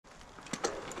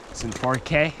It's in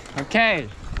 4K. Okay,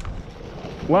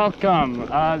 welcome.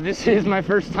 This is my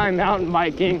first time mountain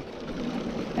biking,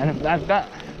 and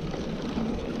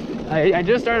I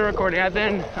just started recording. I've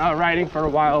been riding for a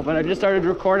while, but I just started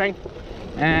recording,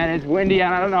 and it's windy,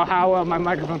 and I don't know how well my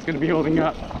microphone's going to be holding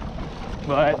up.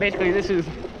 But basically,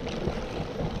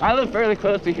 I live fairly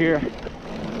close to here,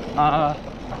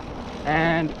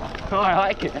 and I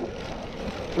like it.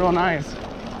 It's real nice.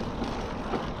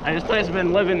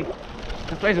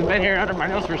 This place has been here under my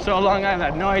nose for so long, I've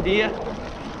had no idea.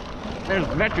 There's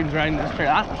veterans riding this trail,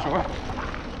 that's for sure.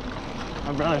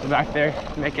 My brother's back there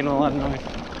making a lot of noise.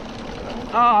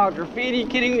 Oh, graffiti, you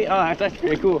kidding me? Oh, that's actually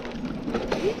pretty cool.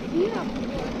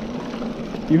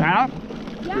 You have?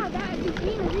 Yeah, that we've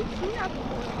seen that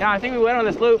before. Yeah, I think we went on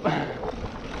this loop. Oh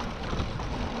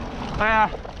yeah,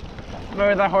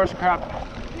 remember that horse crap.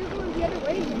 We were going the other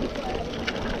way then,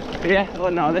 but... Yeah,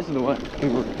 well no, this is the one.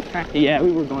 Yeah,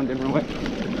 we were going a different way.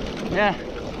 Yeah,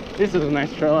 this is a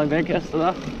nice trail, I think,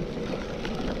 so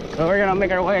we're gonna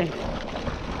make our way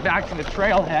back to the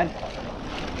trailhead.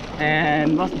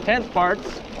 And most intense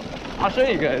parts, I'll show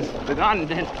you guys. The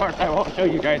non-intense parts I won't show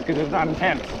you guys because it's not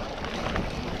intense.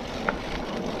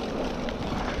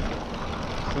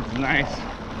 This is nice.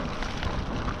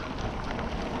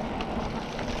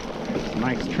 It's a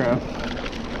nice trail.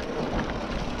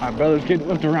 My brother's getting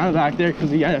whipped around back there because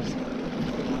he has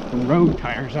road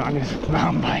tires on his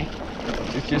mountain bike.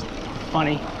 It's just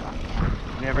funny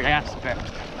in every aspect.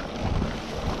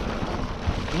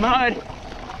 Mud!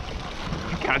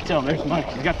 I can't tell there's mud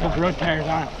because he's got those road tires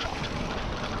on.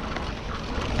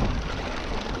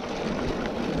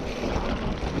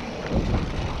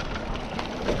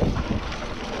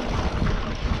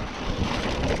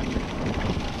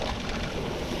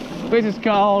 This place is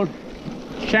called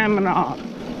Chanama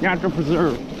Natural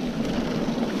Preserve.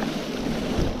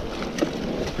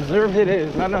 Preserve it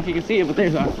is. I don't know if you can see it, but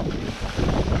there's the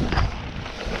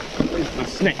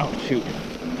snake. Oh shoot.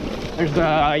 There's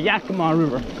the Yakima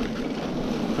River.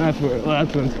 That's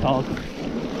what it's called.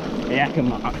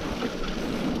 Yakima.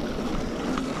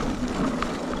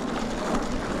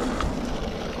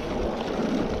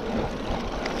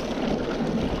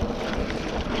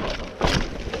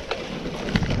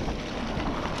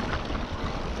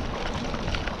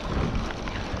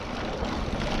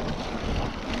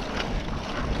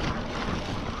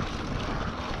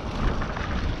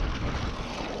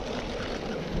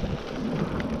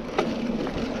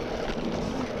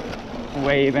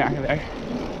 Way back there.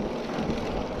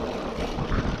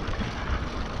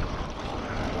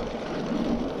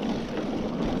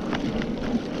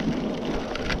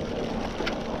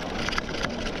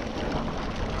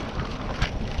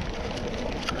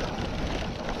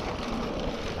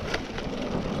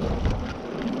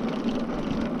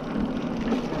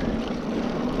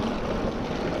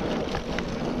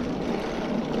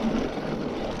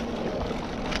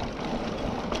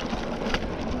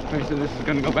 Okay, so this is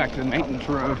going to go back to the maintenance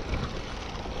road.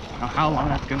 Now, how long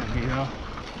that's going to be, though.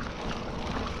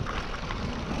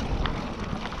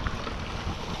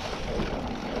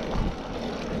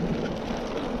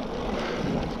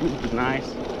 This loop is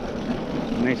nice.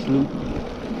 Nice loop.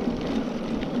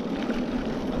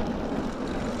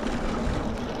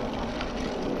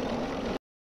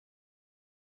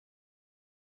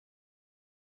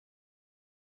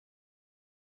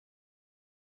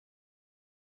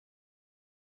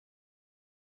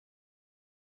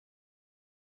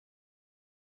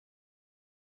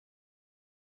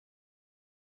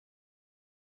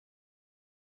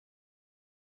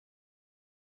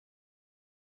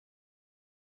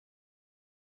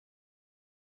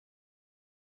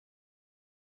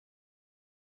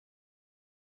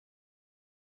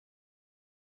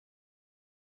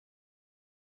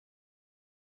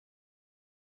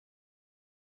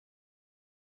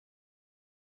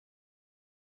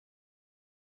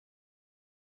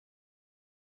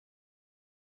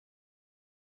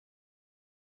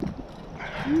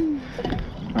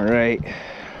 All right.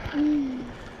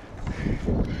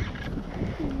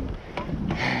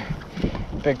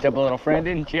 Picked up a little friend,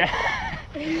 didn't you?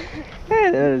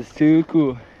 That is too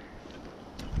cool.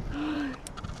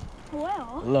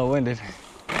 Well. Low winded.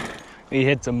 We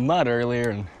hit some mud earlier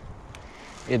and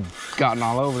it'd gotten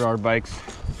all over our bikes.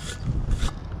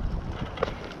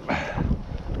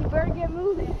 We better get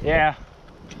moving. Yeah.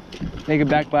 Make it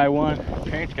back by 1.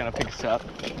 Train's gonna pick us up.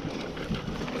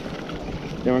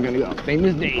 Then we're gonna go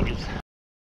Famous Dave's.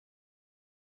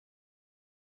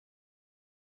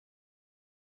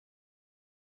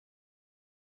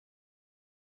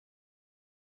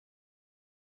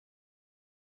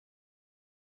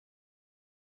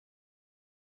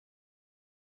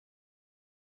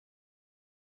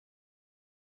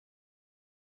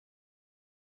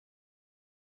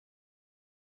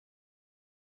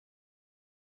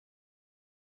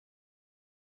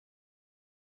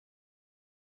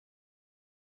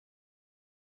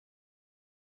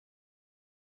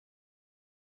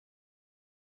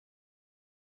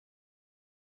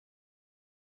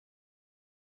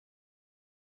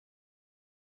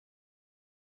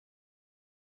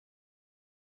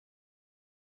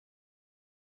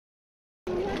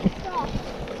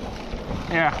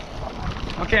 Yeah.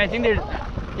 Okay, I think there's,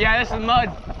 yeah, this is mud.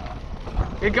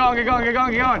 Get going, get going, get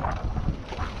going, get going.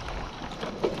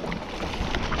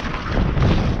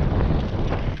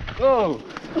 Whoa.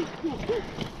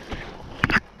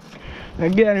 Did I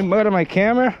get any mud on my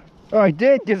camera? Oh, I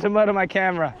did get some mud on my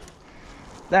camera.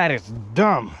 That is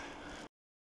dumb.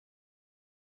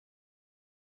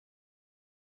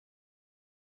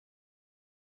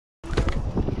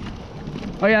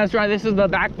 Oh yeah, that's right, this is the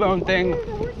backbone thing.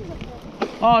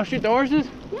 Oh, shoot, the horses?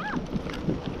 Yeah.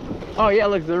 Oh yeah,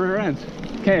 look, the rear ends.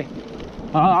 Okay.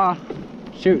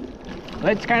 Shoot.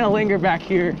 Let's kind of linger back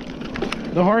here.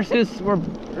 The horses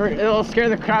it'll scare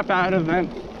the crap out of them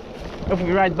if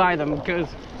we ride by them because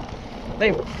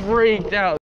they freaked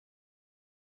out.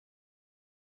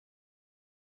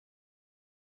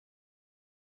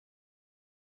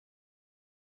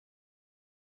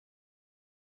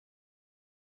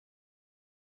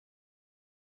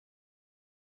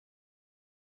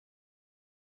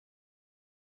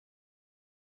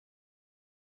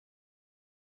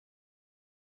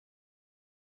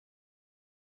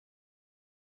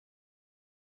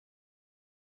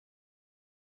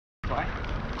 What?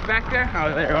 Back there?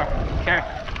 Oh, there you are. Okay.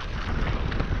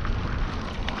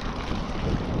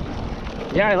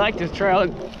 Yeah, I like this trail.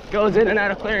 It goes in and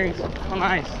out of clearings. Oh,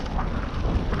 nice.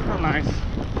 Oh, nice.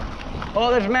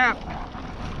 Oh, there's a map.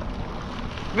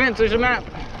 Vince, there's a map.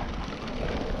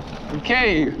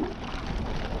 Okay.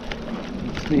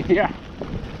 Let's see here.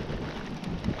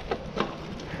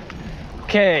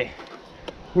 Okay.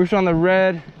 We're just on the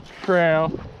red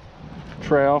trail.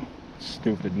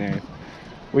 Stupid name.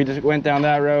 We just went down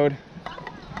that road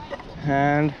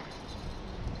and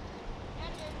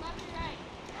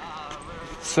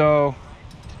so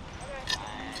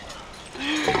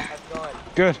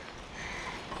good.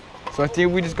 So I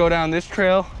think we just go down this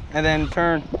trail and then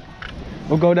turn.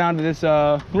 We'll go down to this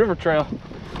river trail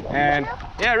and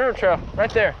yeah, river trail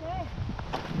right there.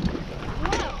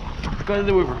 Let's go to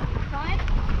the river.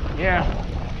 Yeah.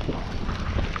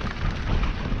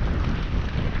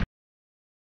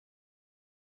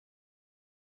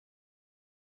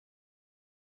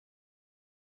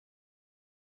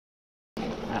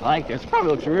 I like this.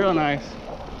 Probably looks real nice.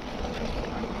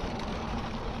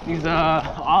 These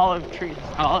olive trees,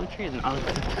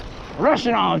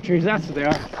 Russian olive trees. That's what they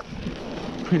are.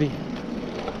 Pretty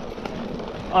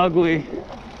ugly.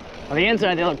 On the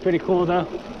inside, they look pretty cool though.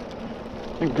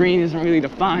 The green isn't really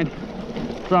defined,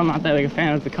 so I'm not that big a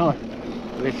fan of the color.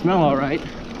 But they smell all right.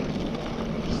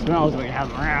 It smells like you have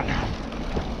them around.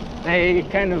 They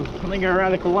kind of linger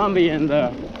around the Columbia and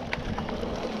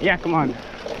yeah, come on.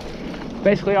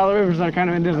 Basically all the rivers are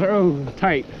kind of in this, oh,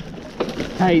 tight,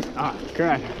 oh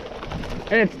crap,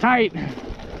 it's tight.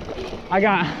 I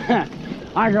got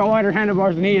wider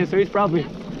handlebars than he is, so he's probably,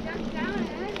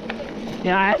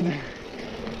 yeah,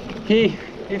 he's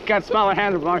got smaller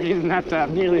handlebars. He doesn't have to have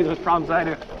nearly those problems I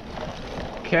do.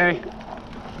 Okay,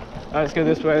 let's go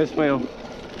this way will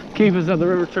keep us up the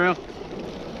river trail.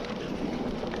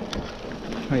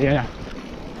 Oh yeah.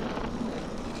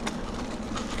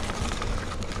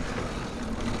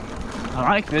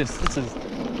 I like this. This is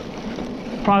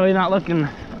probably not looking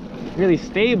really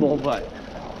stable, but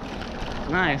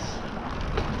nice.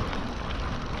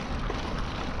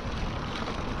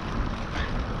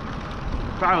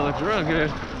 Probably looks real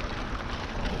good.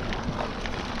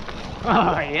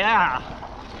 Oh yeah.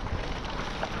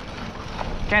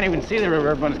 Can't even see the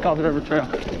river, but it's called the river trail.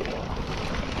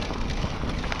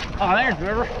 Oh, there's the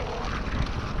river.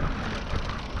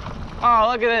 Oh,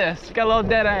 look at this. Got a little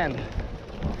dead end.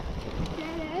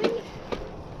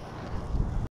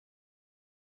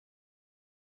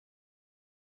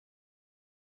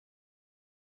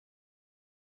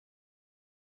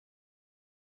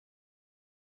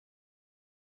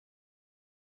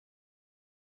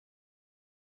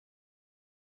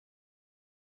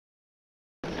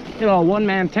 You know, a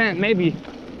one-man tent, maybe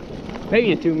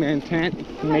a two-man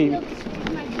tent, maybe.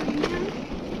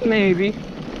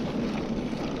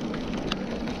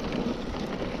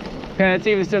 Okay, let's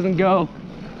see if this doesn't go.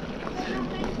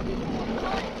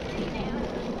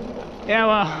 Yeah,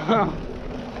 well,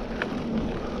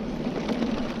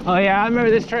 oh yeah, I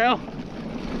remember this trail.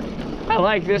 I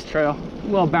like this trail. A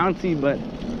little bouncy, but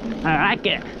I like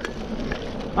it.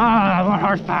 Ah, I want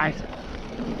horse pies.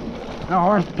 A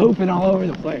horse pooping all over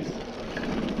the place.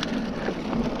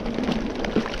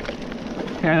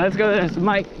 Okay, let's go to this.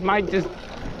 Might just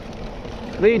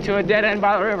lead to a dead end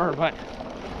by the river, but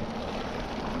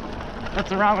what's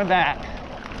wrong with that?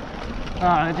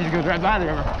 Oh, it just goes right by the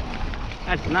river.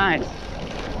 That's nice.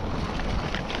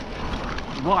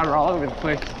 Water all over the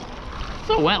place.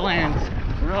 So wetlands.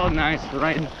 real nice for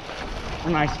riding, for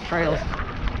nice trails.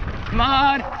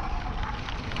 Mud!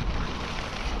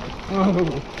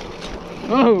 Oh,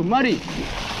 oh, muddy!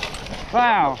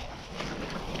 Wow!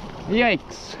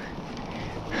 Yikes!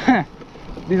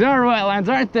 These are wetlands,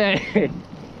 aren't they?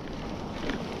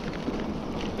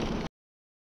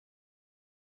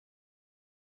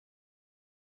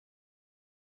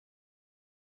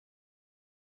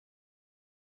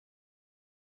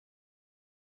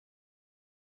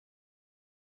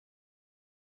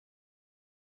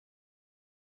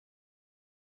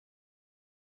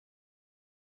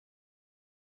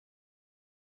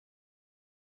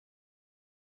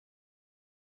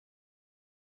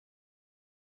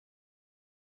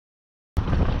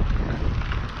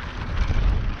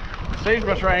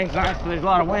 Sagebrush riding's nice, but there's a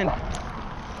lot of wind.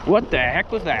 What the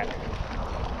heck was that?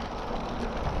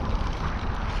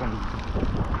 Some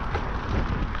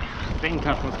thing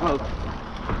cut from smoke.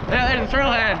 Yeah, there's a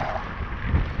trailhead.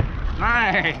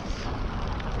 Nice.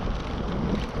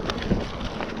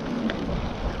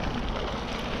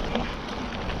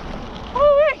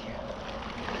 Woo-wee.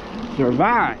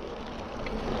 Survive.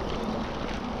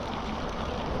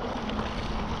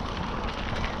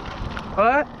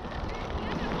 What?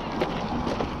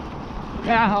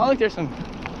 Yeah, oh, look, there's some.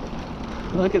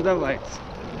 Look at the lights.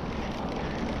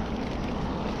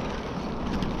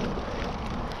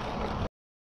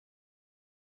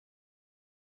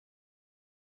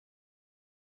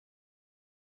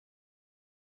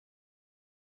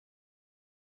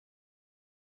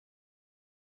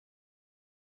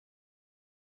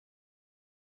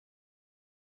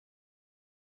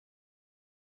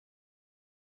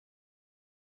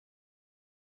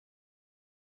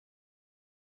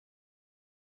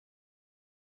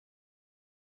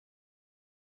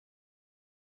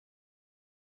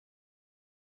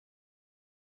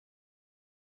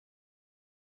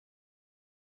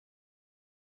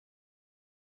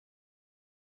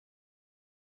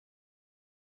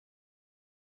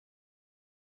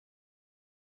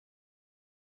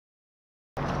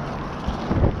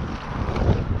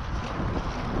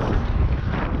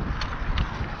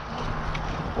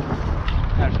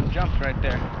 There's some jumps right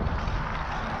there.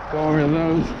 Go over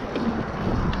those.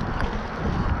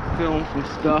 Film some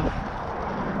stuff.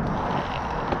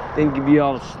 Then give you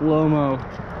all the slow-mo.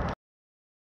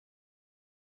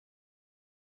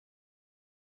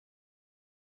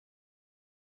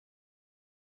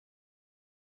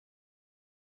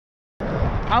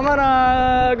 I'm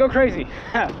gonna go crazy.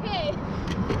 Okay.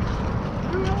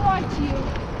 I'm gonna watch you.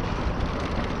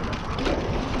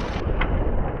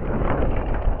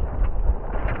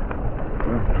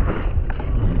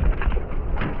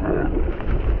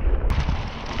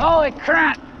 Holy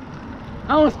crap!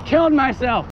 I almost killed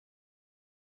myself.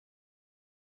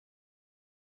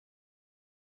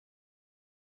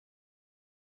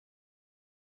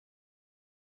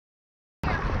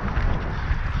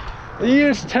 You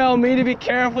just tell me to be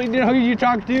careful. You know who you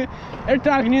talk to? They're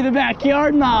talking to the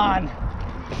backyard man.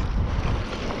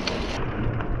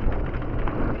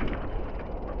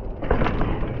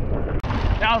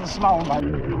 That was a small one, buddy.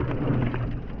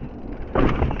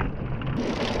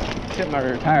 Hit my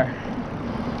rear tire.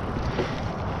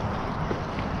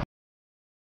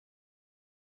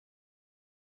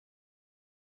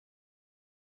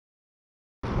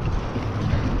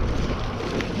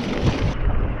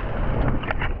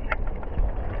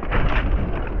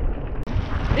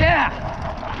 Yeah!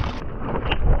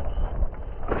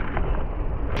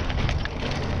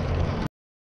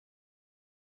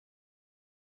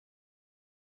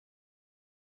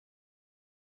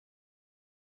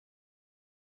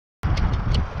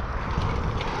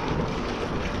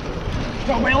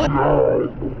 Go, Whalen!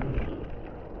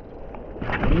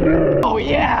 Oh,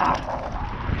 yeah!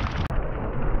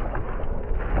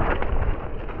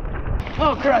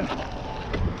 Oh, crud!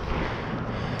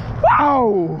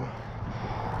 Wow!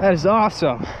 That is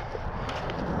awesome.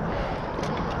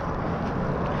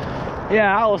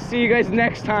 Yeah, I will see you guys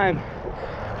next time.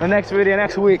 The next video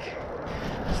next week.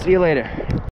 See you later.